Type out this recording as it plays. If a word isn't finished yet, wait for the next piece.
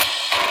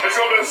It's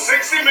going to be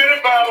a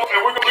 60-minute battle,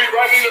 and we're going to be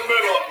right in the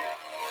middle.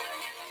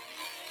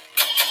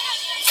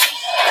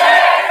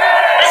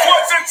 It's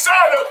what's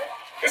inside of it.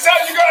 It's how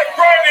you got to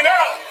grind it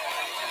out.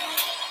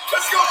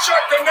 Let's go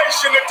shock the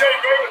nation today,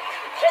 baby.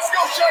 Let's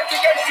go shock the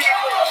nation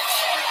today.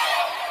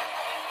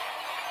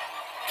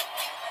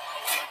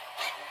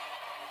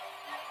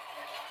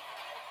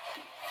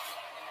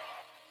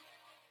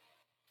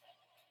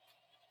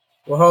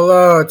 Well,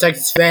 hello,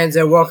 Texas fans,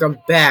 and welcome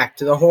back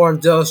to the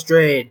Horns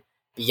Illustrated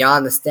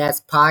Beyond the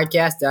Stats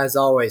podcast. As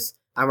always,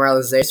 I'm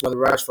Riley Zace, one of the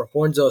writers for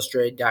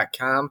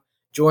HornsIllustrated.com,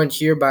 joined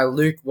here by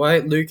Luke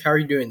White. Luke, how are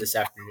you doing this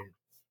afternoon?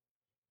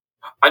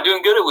 I'm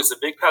doing good. It was a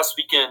big past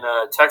week in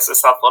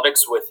Texas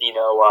athletics with,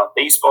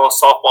 baseball,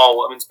 softball,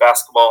 women's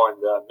basketball, and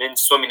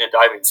men's swimming and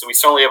diving. So we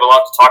certainly have a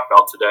lot to talk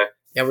about today.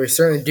 Yeah, we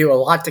certainly do a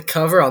lot to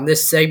cover on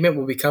this segment.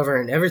 We'll be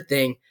covering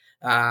everything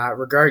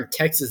regarding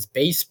Texas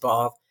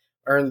baseball.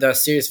 Earned the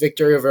series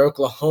victory over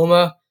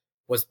Oklahoma,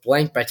 was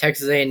blanked by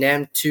Texas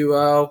A&M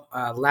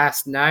 2-0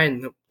 last night,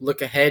 and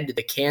look ahead to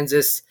the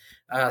Kansas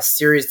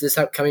series this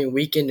upcoming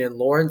weekend in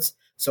Lawrence.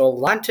 So a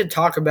lot to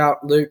talk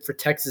about, Luke, for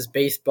Texas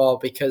baseball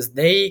because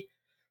they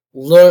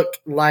look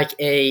like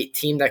a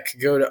team that could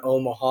go to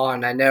Omaha,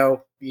 and I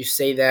know you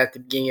say that at the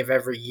beginning of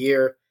every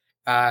year.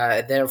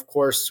 Then, of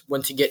course,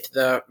 once you get to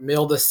the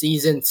middle of the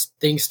season,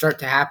 things start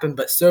to happen.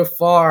 But so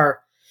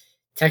far,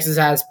 Texas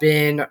has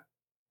been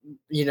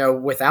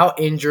without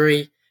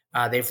injury.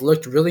 They've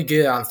looked really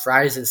good on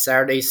Fridays and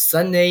Saturdays.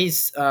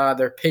 Sundays,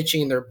 their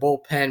pitching and their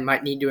bullpen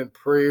might need to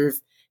improve,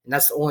 and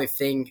that's the only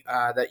thing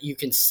that you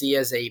can see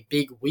as a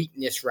big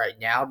weakness right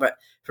now. But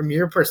from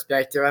your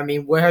perspective, I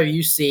mean, what have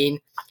you seen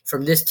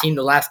from this team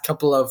the last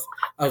couple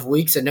of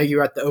weeks? I know you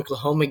were at the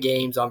Oklahoma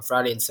games on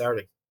Friday and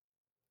Saturday.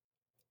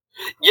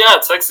 Yeah,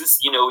 Texas,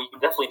 you can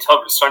definitely tell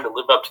they're starting to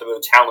live up to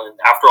their talent.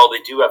 After all, they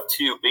do have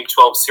two Big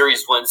 12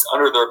 series wins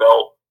under their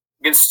belt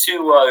against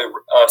two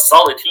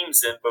solid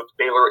teams in both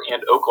Baylor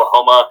and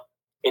Oklahoma.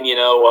 And,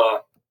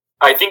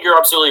 I think you're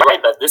absolutely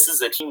right that this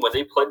is a team when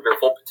they play their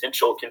full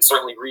potential can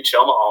certainly reach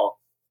Omaha.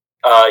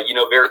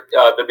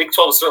 The Big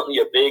 12 is certainly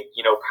a big,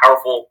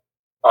 powerful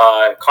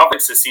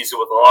conference this season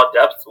with a lot of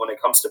depth when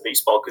it comes to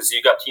baseball because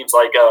you got teams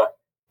like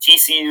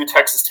TCU,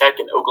 Texas Tech,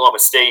 and Oklahoma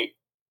State,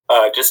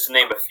 just to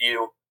name a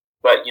few.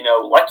 But,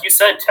 like you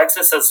said,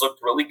 Texas has looked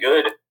really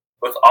good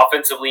both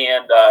offensively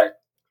and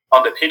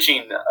on the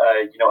pitching,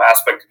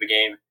 aspect of the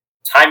game.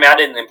 Ty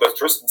Madden and both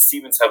Tristan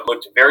Stevens have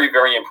looked very,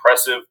 very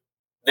impressive.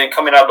 Then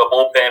coming out of the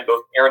bullpen,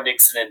 both Aaron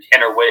Nixon and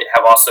Tanner Witt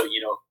have also,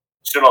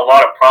 shown a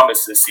lot of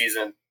promise this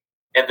season.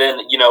 And then,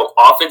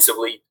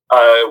 offensively,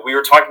 we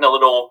were talking a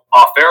little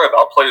off-air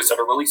about players that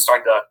are really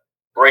starting to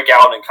break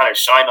out and kind of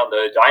shine on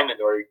the diamond.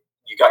 Or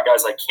you got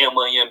guys like Cam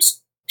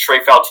Williams, Trey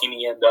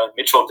Faltini, and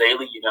Mitchell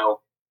Daly.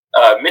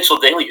 Mitchell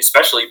Daly,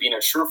 especially being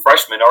a true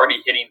freshman,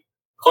 already hitting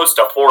close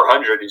to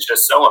 400 is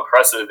just so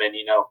impressive. And,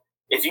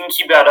 if you can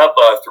keep that up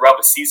throughout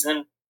the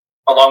season,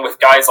 along with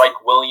guys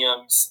like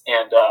Williams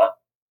and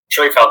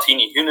Trey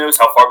Faltini, who knows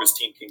how far this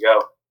team can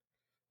go.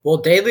 Well,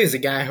 Daly is a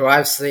guy who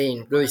I've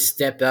seen really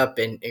step up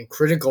in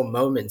critical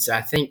moments.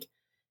 I think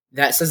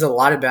that says a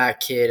lot about a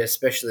kid,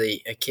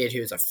 especially a kid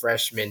who's a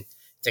freshman,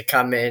 to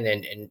come in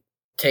and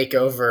take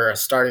over a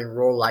starting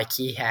role like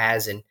he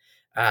has. And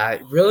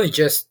really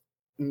just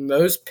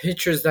most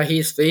pitchers that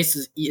he's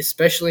faced,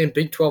 especially in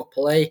Big 12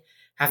 play,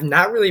 have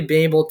not really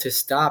been able to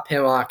stop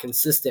him on a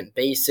consistent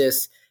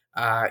basis.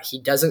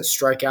 He doesn't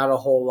strike out a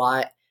whole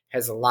lot,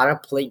 has a lot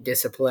of plate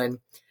discipline.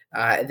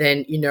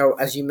 Then,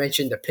 as you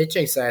mentioned, the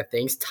pitching side of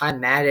things, Ty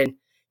Madden,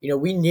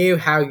 we knew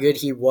how good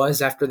he was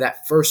after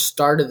that first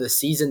start of the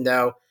season,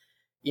 though,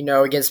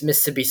 against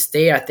Mississippi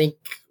State. I think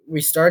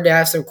we started to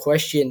have some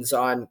questions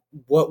on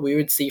what we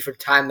would see from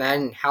Ty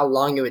Madden and how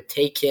long it would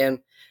take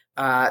him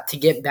to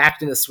get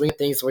back in the swing of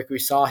things like we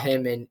saw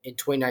him in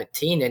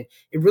 2019. And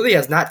it really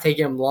has not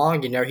taken him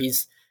long.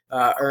 He's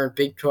earned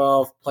Big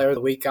 12 Player of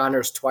the Week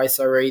honors twice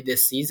already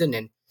this season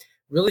and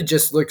really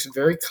just looks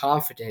very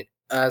confident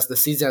as the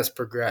season has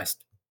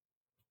progressed.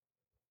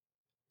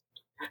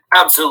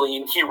 Absolutely.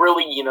 And he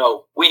really,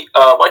 we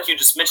like you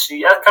just mentioned,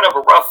 he had kind of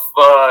a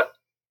rough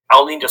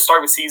outing to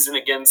start the season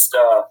against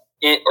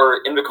in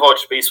the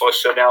college baseball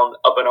showdown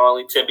up in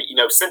Arlington.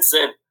 But, since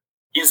then,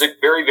 he's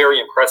very, very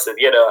impressive.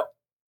 He had a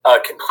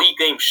complete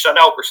game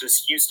shutout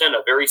versus Houston,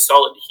 a very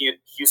solid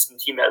Houston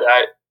team at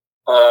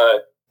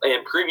that.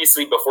 And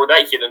previously, before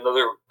that, he had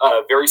another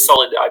very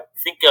solid, I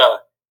think,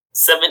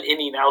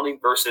 7-inning outing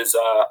versus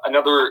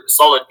another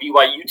solid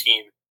BYU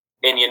team.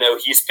 And,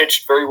 he's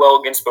pitched very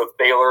well against both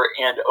Baylor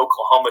and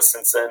Oklahoma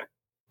since then.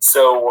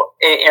 So,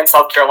 and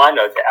South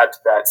Carolina to add to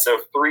that.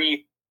 So,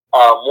 three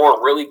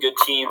more really good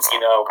teams,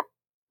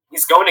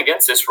 he's going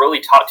against this really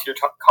top-tier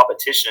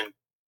competition.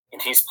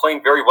 And he's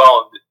playing very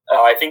well.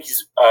 I think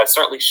he's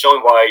certainly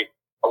showing why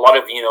a lot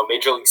of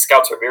major league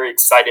scouts are very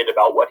excited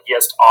about what he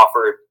has to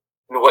offer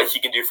and what he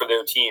can do for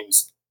their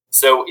teams.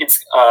 So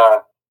it's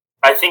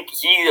I think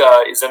he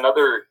is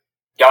another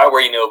guy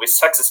where this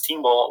Texas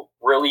team will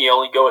really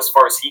only go as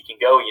far as he can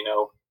go.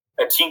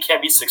 A team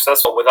can't be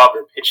successful without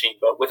their pitching,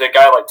 but with a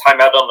guy like Ty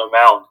Madden on the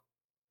mound,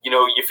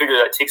 you figure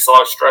that takes a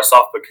lot of stress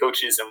off the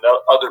coaches and the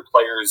other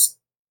players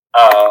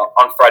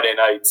on Friday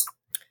nights.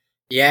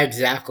 Yeah,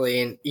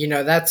 exactly. And,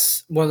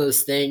 that's one of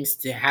those things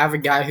to have a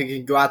guy who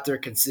can go out there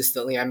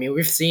consistently. I mean,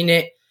 we've seen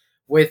it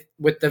with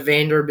the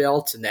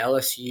Vanderbilts and the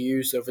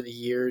LSUs over the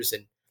years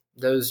and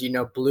those,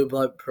 blue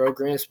blood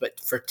programs. But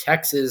for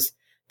Texas,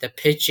 the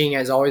pitching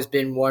has always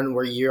been one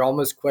where you're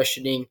almost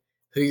questioning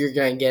who you're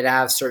going to get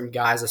out of certain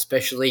guys,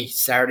 especially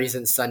Saturdays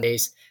and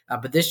Sundays.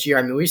 But this year,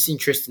 I mean, we've seen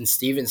Tristan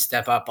Stevens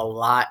step up a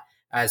lot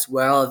as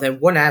well. Then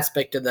one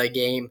aspect of the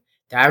game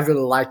that I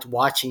really liked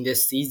watching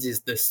this season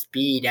is the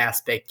speed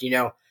aspect.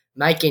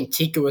 Mike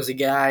Antica was a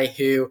guy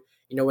who,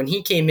 when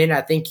he came in,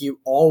 I think you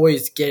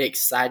always get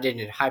excited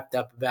and hyped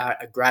up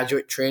about a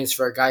graduate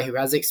transfer, a guy who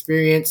has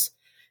experience.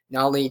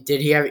 Not only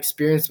did he have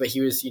experience, but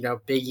he was,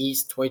 Big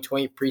East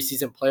 2020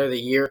 preseason player of the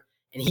year.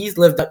 And he's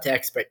lived up to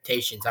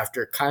expectations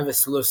after kind of a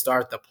slow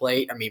start at the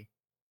plate. I mean,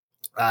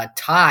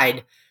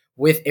 tied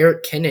with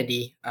Eric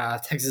Kennedy,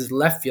 Texas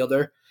left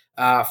fielder,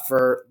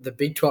 for the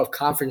Big 12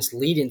 Conference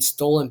lead in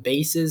stolen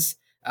bases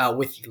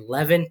with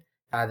 11.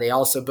 They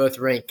also both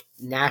rank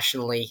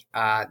nationally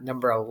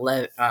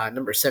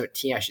number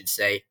 17, I should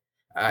say,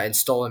 in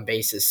stolen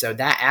bases. So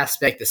that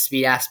aspect, the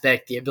speed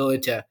aspect, the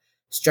ability to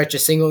stretch a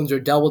single into a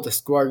double to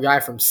score a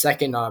guy from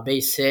second on a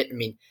base hit. I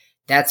mean,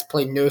 that's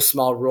played no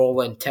small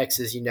role in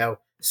Texas,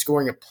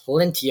 scoring a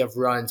plenty of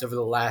runs over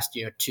the last,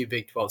 two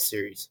Big 12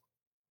 series.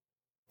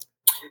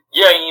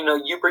 Yeah,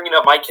 you bringing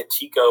up Mike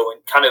Antico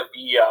and kind of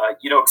the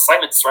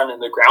excitement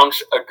surrounding the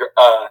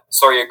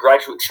a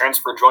graduate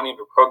transfer joining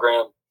the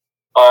program.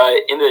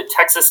 In the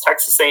Texas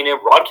A&M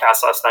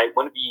broadcast last night,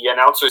 one of the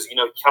announcers,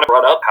 kind of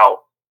brought up how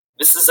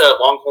this is a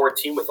Longhorn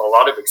team with a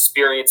lot of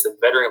experience and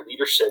veteran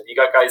leadership. You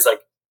got guys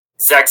like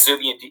Zach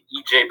Zuby and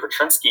E.J.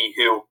 Petrinsky,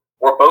 who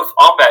were both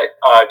on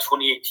that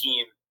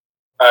 2018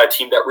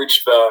 team that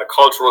reached the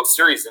College World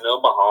Series in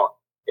Omaha.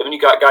 And then you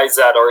got guys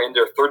that are in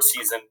their third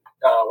season,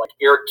 like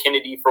Eric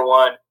Kennedy for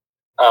one,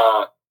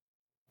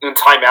 and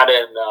Ty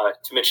Madden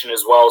to mention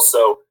as well.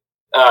 So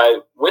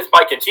with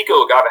Mike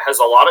Antico, a guy that has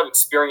a lot of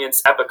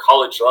experience at the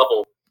college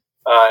level,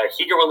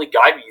 he can really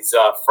guide these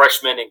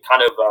freshmen and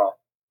kind of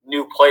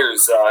new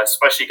players,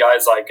 especially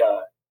guys like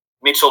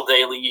Mitchell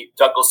Daly,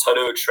 Douglas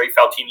Hodo, Trey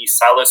Faltini,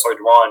 Silas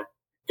Ardoin.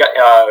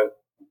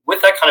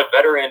 With that kind of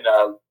veteran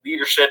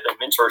leadership and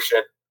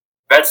mentorship,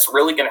 that's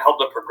really going to help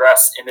them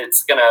progress, and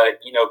it's going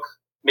to,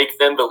 make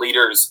them the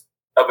leaders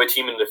of a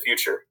team in the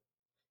future.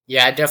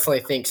 Yeah, I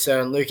definitely think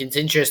so. And Luke, it's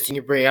interesting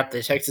you bring up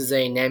the Texas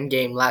A&M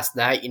game last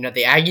night.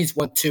 The Aggies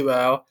won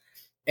 2-0.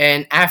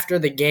 And after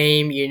the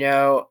game,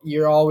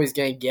 you're always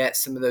going to get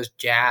some of those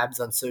jabs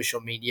on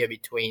social media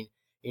between,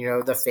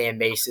 the fan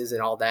bases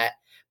and all that.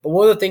 But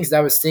one of the things that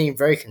I was seeing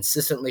very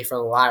consistently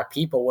from a lot of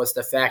people was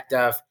the fact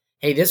of,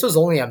 hey, this was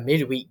only a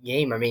midweek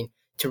game. I mean,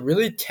 to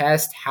really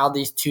test how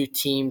these two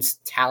teams'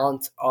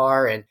 talents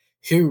are and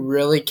who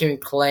really can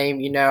claim,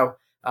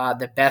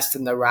 the best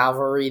in the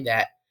rivalry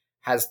that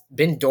has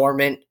been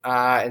dormant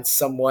and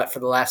somewhat for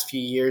the last few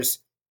years,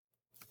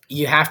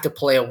 you have to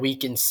play a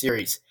weekend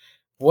series.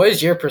 What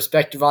is your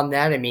perspective on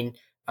that? I mean,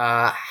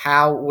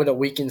 how would a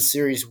weekend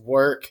series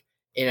work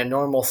in a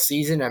normal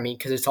season? I mean,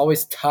 because it's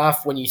always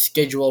tough when you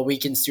schedule a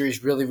weekend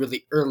series really,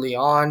 really early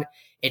on.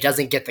 It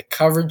doesn't get the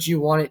coverage you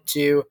want it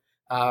to.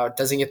 It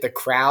doesn't get the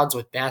crowds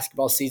with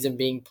basketball season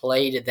being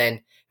played. And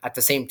then at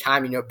the same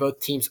time, both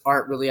teams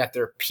aren't really at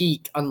their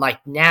peak, unlike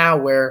now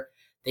where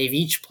they've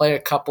each played a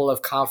couple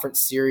of conference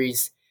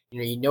series.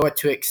 You know what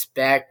to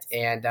expect,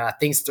 and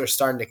things are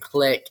starting to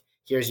click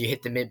here as you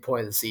hit the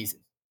midpoint of the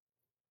season.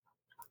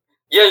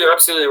 Yeah, you're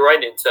absolutely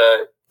right. And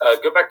to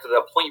go back to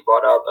that point you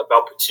brought up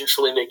about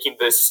potentially making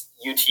this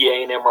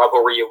UTA&M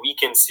rivalry a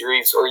weekend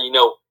series, or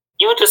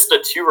even just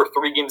a 2 or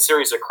 3 game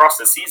series across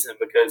the season,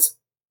 because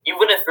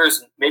even if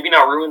there's maybe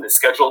not ruined the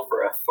schedule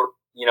for a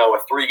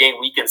 3 game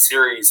weekend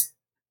series,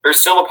 there's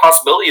still a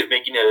possibility of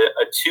making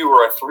a 2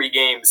 or a 3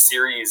 game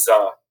series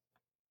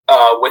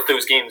with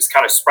those games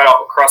kind of spread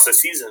out across the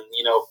season.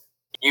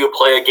 You could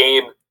play a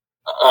game,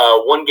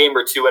 1 game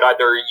or 2 at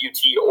either UT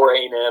or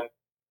A&M,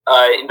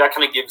 and that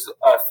kind of gives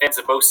fans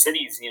of both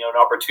cities, an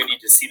opportunity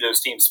to see those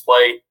teams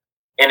play.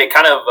 And it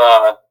kind of,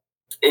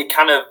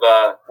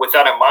 with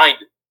that in mind,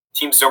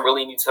 teams don't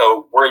really need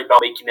to worry about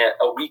making it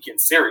a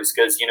weekend series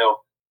because,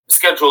 the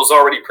schedule is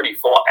already pretty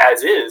full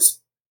as is.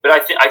 But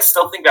I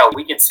still think that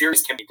weekend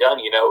series can be done.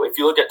 If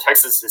you look at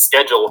Texas's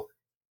schedule,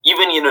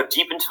 even,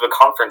 deep into the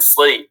conference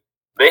slate,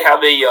 they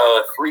have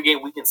a 3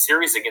 game weekend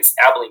series against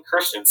Abilene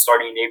Christian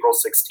starting April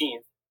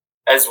 16th,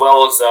 as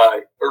well as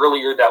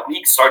earlier that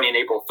week starting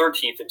April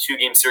 13th, a 2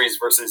 game series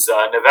versus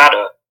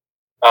Nevada,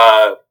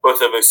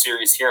 both of those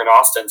series here in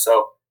Austin.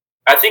 So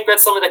I think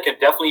that's something that can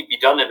definitely be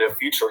done in the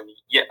future.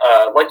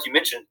 And like you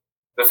mentioned,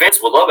 the fans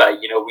will love that.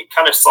 We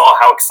kind of saw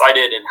how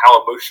excited and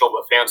how emotional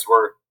the fans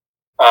were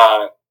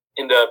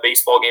in the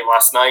baseball game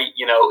last night.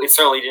 It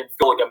certainly didn't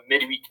feel like a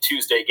midweek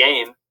Tuesday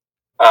game.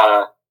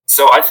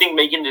 So I think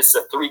making this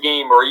a 3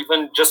 game or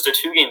even just a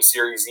 2 game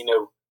series,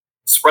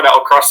 spread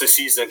out across the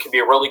season can be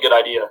a really good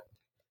idea.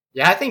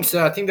 Yeah, I think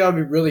so. I think that would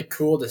be really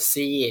cool to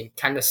see and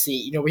kind of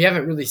see. We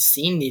haven't really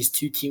seen these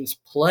two teams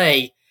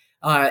play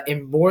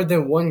in more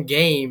than one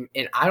game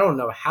in I don't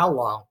know how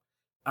long.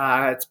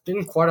 It's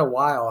been quite a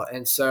while,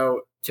 and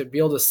so to be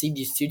able to see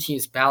these two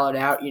teams battle it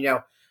out,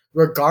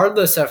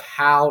 regardless of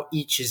how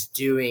each is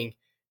doing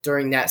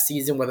during that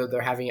season, whether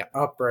they're having an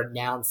up or a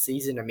down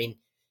season, I mean,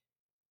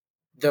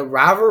 the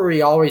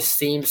rivalry always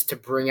seems to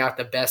bring out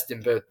the best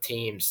in both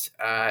teams,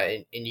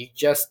 and you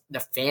just the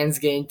fans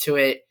get into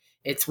it.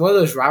 It's one of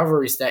those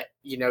rivalries that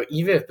even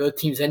if both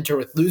teams enter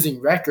with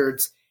losing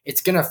records, it's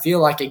gonna feel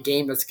like a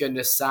game that's gonna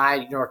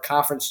decide a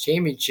conference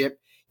championship,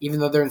 even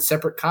though they're in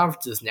separate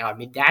conferences now. I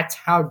mean, that's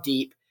how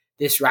deep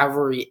this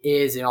rivalry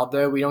is, and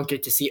although we don't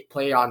get to see it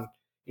play on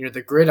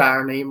the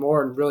gridiron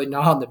anymore, and really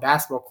not on the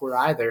basketball court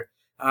either,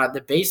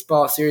 the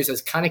baseball series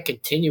has kind of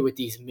continued with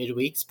these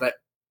midweeks, but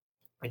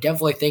I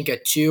definitely think a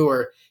two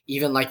or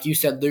even like you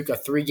said, Luke, a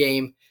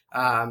three-game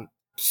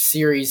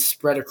series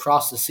spread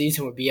across the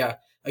season would be a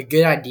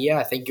good idea.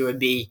 I think it would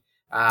be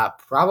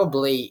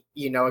probably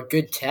a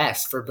good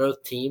test for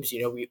both teams.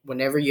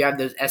 Whenever you have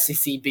those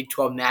SEC Big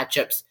 12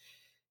 matchups,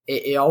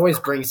 it always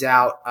brings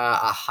out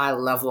a high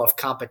level of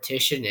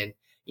competition. And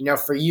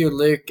for you,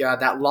 Luke,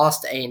 that loss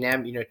to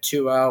A&M,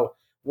 2-0.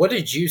 What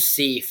did you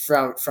see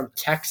from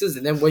Texas,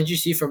 and then what did you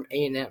see from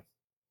A&M?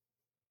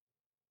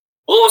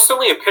 Well, it was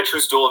certainly a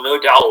pitcher's duel, no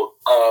doubt,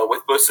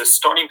 with both the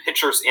starting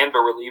pitchers and the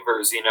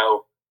relievers.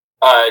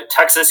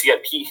 Texas, you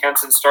got Pete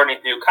Hansen starting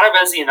new. Kind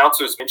of as the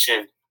announcers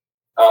mentioned,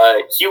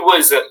 he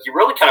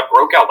really kind of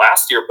broke out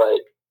last year, but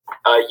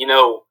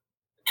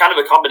kind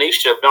of a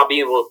combination of not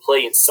being able to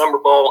play in summer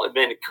ball and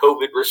then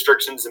COVID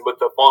restrictions and with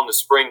the fall and the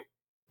spring,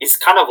 he's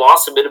kind of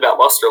lost a bit of that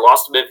luster,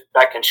 lost a bit of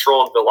that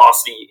control and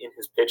velocity in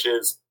his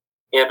pitches,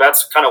 and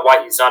that's kind of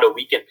why he's not a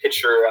weekend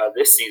pitcher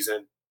this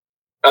season.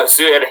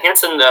 So you had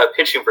Hansen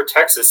pitching for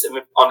Texas,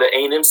 and on the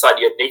A&M side,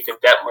 you had Nathan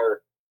Detmer.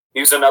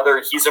 He's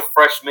a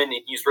freshman,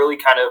 and he's really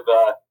kind of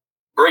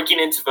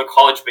breaking into the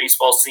college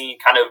baseball scene,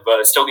 kind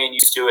of still getting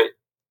used to it.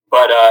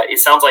 But it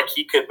sounds like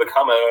he could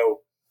become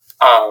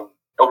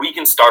a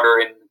weekend starter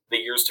in the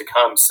years to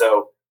come.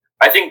 So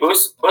I think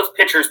both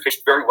pitchers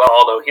pitched very well,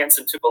 although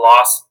Hansen took a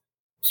loss.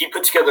 He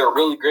put together a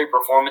really great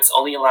performance,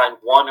 only allowing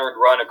one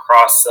earned run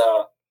across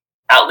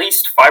at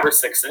least 5 or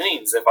 6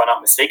 innings, if I'm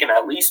not mistaken,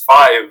 at least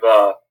 5.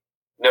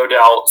 No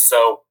doubt.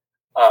 So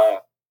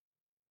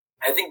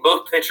I think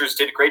both pitchers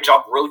did a great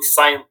job really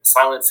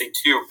silencing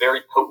two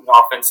very potent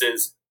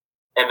offenses.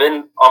 And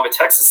then on the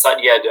Texas side,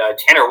 you had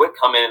Tanner Witt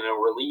come in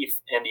relief.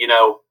 And,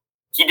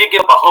 he did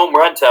give up a home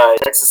run to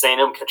Texas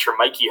A&M catcher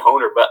Mikey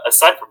Honer. But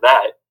aside from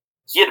that,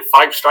 he had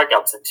 5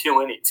 strikeouts in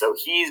 2 innings. So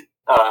he's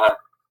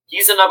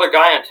another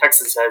guy on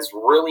Texas that has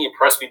really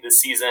impressed me this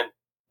season.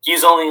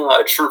 He's only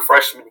a true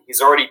freshman. He's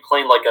already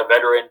playing like a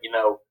veteran,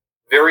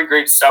 very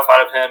great stuff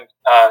out of him.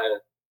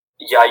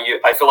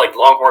 I feel like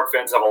Longhorn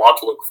fans have a lot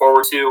to look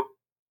forward to.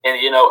 And,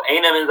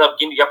 A&M ended up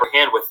getting the upper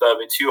hand with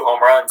the 2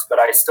 home runs. But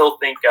I still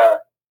think,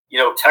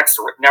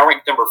 Texas, now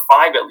ranked number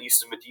 5 at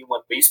least in the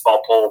D1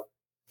 baseball poll.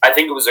 I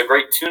think it was a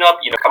great tune-up,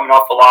 coming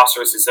off the loss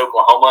versus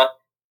Oklahoma.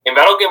 And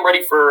that'll get them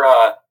ready for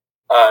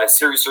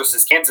series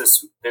versus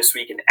Kansas this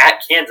week and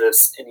at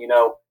Kansas. And,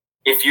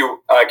 if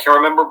you can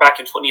remember back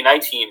in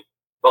 2019,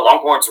 the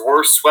Longhorns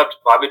were swept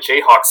by the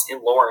Jayhawks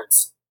in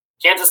Lawrence.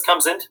 Kansas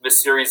comes into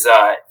this series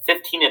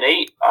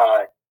 15-8.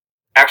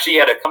 Actually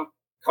had a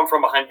come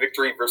from behind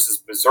victory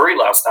versus Missouri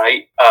last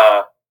night,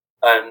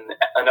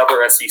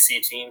 another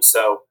SEC team.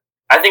 So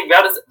I think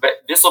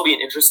this will be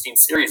an interesting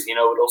series.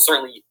 It'll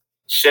certainly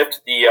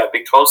shift the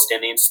Big 12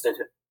 standings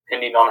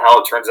depending on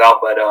how it turns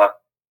out. But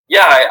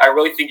I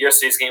really think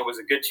yesterday's game was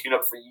a good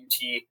tune-up for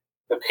UT.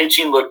 The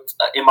pitching looked,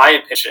 in my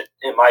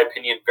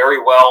opinion,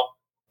 very well.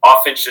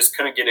 Offense just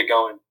couldn't get it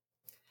going.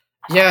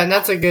 Yeah, and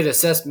that's a good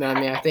assessment.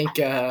 I mean, I think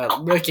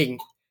looking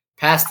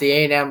past the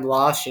A&M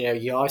loss,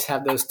 you always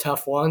have those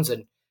tough ones,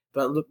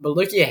 but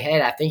looking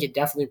ahead, I think it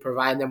definitely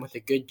provided them with a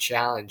good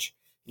challenge.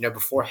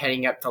 Before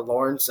heading up to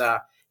Lawrence,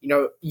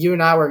 you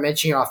and I were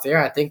mentioning off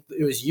there. I think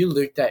it was you,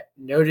 Luke, that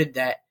noted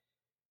that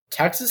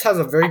Texas has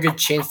a very good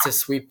chance to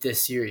sweep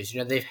this series.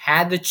 They've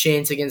had the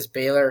chance against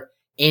Baylor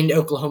and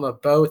Oklahoma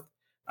both.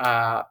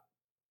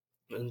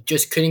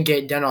 Just couldn't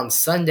get it done on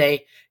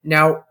Sunday.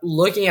 Now,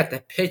 looking at the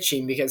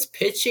pitching, because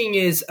pitching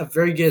is a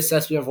very good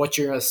assessment of what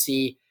you're going to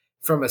see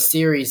from a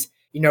series.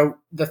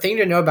 The thing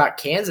to know about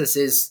Kansas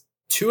is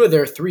 2 of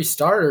their 3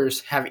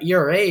 starters have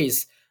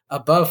ERAs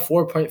above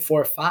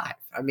 4.45.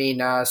 I mean,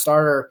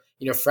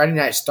 Friday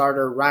night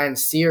starter Ryan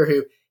Sear,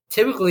 who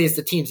typically is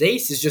the team's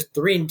ace, is just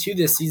 3-2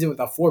 this season with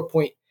a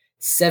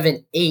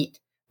 4.78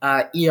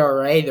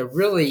 ERA. The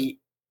really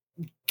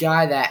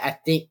guy that I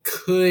think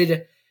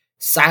could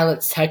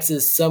silence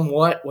Texas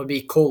somewhat would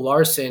be Cole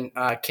Larson,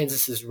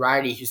 Kansas's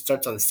righty, who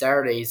starts on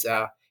Saturdays.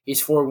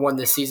 He's 4-1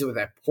 this season with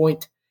a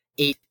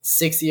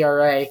 .86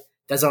 ERA.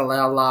 Doesn't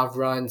allow a lot of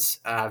runs.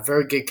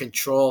 Very good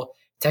control.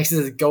 Texas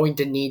is going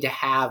to need to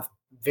have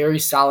very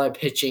solid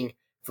pitching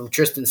from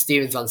Tristan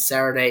Stevens on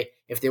Saturday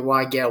if they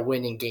want to get a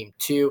win in Game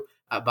 2.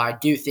 but I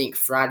do think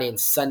Friday and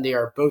Sunday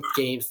are both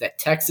games that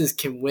Texas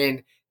can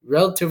win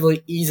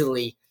relatively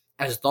easily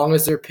as long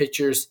as their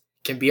pitchers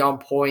can be on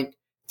point,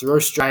 throw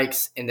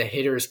strikes, and the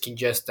hitters can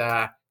just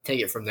take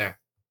it from there.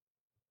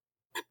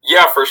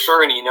 Yeah, for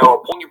sure. And, a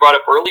point you brought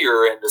up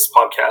earlier in this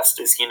podcast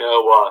is,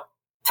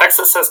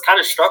 Texas has kind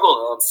of struggled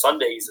on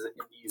Sundays in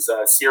these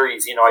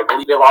series. I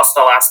believe they lost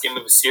the last game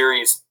of the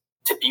series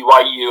to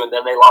BYU, and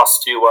then they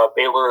lost to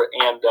Baylor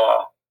and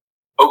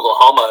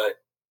Oklahoma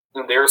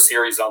in their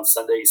series on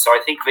Sunday. So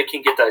I think they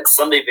can get that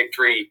Sunday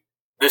victory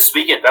this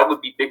weekend. That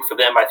would be big for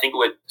them. I think it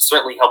would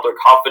certainly help their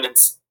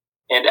confidence.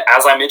 And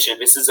as I mentioned,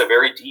 this is a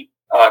very deep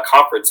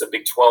conference, a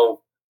Big 12,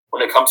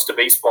 when it comes to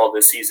baseball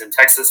this season.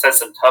 Texas has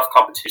some tough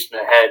competition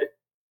ahead.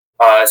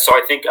 So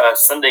I think a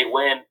Sunday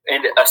win,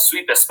 and a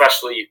sweep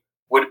especially,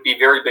 would be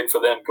very big for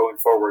them going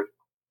forward.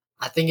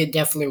 I think it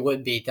definitely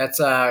would be.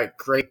 That's a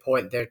great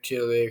point there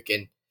too, Luke.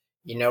 And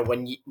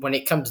when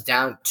it comes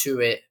down to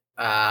it,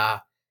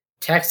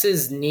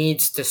 Texas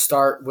needs to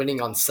start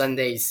winning on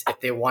Sundays if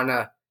they want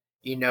to,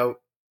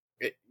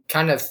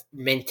 kind of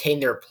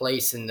maintain their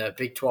place in the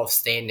Big 12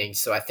 standings.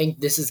 So I think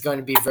this is going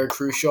to be very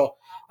crucial.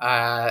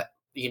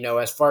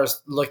 As far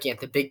as looking at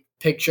the big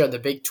picture of the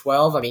Big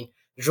 12, I mean,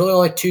 there's really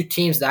only two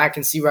teams that I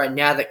can see right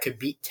now that could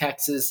beat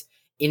Texas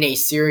in a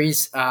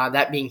series,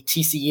 that being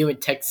TCU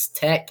and Texas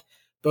Tech,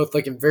 both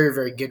looking very,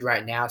 very good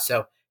right now.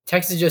 So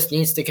Texas just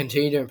needs to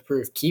continue to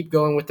improve, keep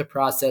going with the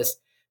process,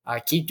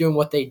 keep doing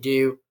what they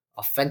do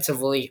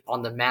offensively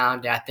on the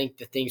mound. I think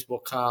the things will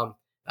come.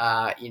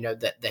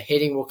 The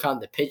hitting will come,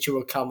 the pitching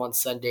will come on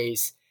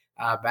Sundays.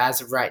 But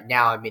as of right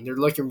now, I mean, they're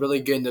looking really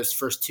good in those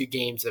first two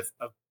games of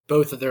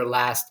both of their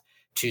last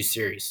two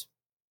series.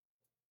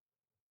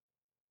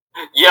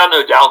 Yeah,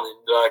 no doubt.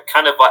 And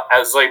kind of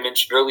as I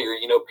mentioned earlier,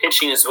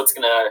 pitching is what's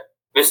going to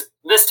 –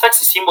 this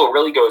Texas team will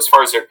really go as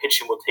far as their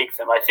pitching will take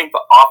them. I think the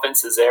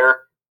offense is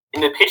there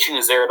and the pitching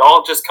is there. It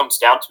all just comes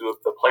down to if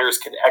the players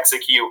can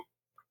execute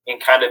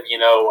and kind of,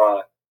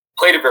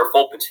 play to their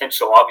full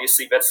potential.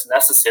 Obviously, that's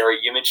necessary.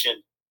 You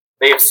mentioned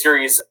they have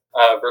series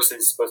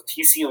versus both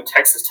TCU and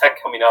Texas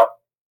Tech coming up.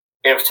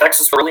 And if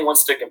Texas really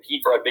wants to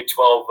compete for a Big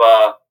 12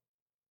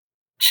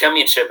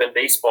 championship in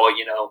baseball,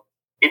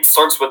 it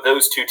starts with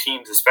those two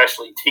teams,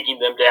 especially taking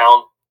them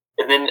down.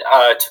 And then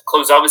to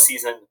close out the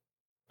season,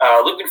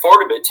 looking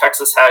forward to it,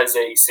 Texas has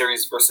a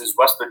series versus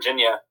West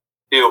Virginia,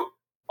 who,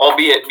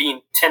 albeit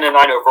being 10-9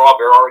 overall,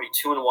 they're already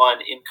 2-1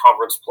 in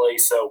conference play.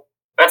 So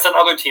that's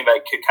another team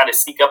that could kind of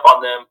sneak up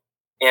on them.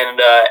 And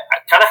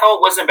kind of how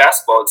it was in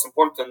basketball, it's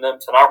important for them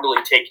to not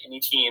really take any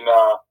team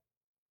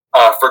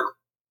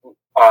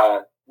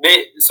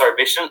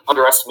they shouldn't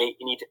underestimate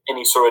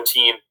any sort of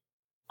team.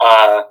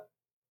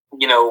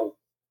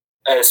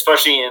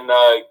 Especially in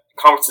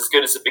conference as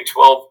good as the Big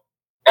 12,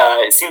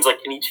 it seems like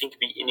any team can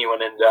beat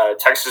anyone, and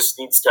Texas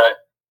needs to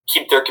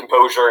keep their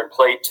composure and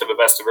play to the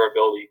best of their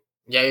ability.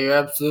 Yeah, you're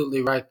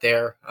absolutely right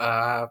there.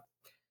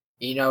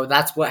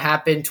 That's what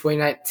happened in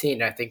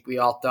 2019. I think we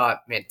all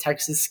thought, man,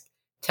 Texas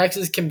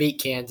can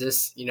beat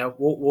Kansas.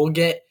 We'll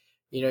get,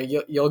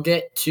 you'll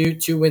get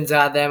two wins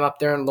out of them up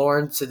there in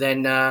Lawrence, and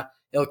then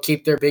they'll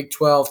keep their Big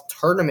 12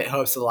 tournament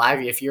hopes alive.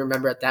 If you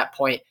remember at that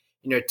point,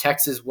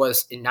 Texas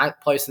was in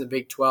 9th place in the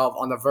Big 12,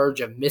 on the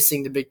verge of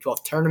missing the Big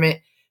 12 tournament.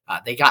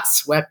 They got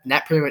swept, and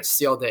that pretty much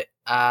sealed it.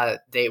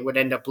 They would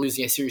end up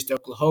losing a series to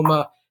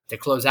Oklahoma to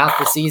close out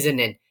the season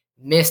and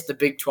missed the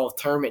Big 12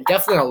 tournament.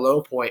 Definitely a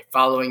low point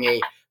following a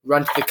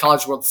run to the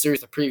College World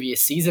Series the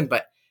previous season.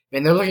 But,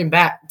 man, they're looking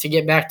back to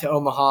get back to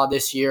Omaha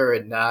this year,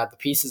 and the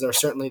pieces are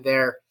certainly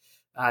there.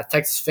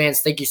 Texas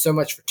fans, thank you so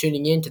much for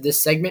tuning in to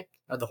this segment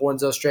of the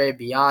Horns Illustrated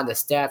Beyond the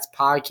Stats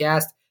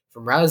podcast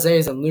from Riley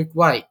Zayas and Luke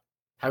White.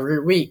 Have a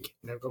great week.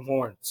 Go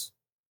Horns.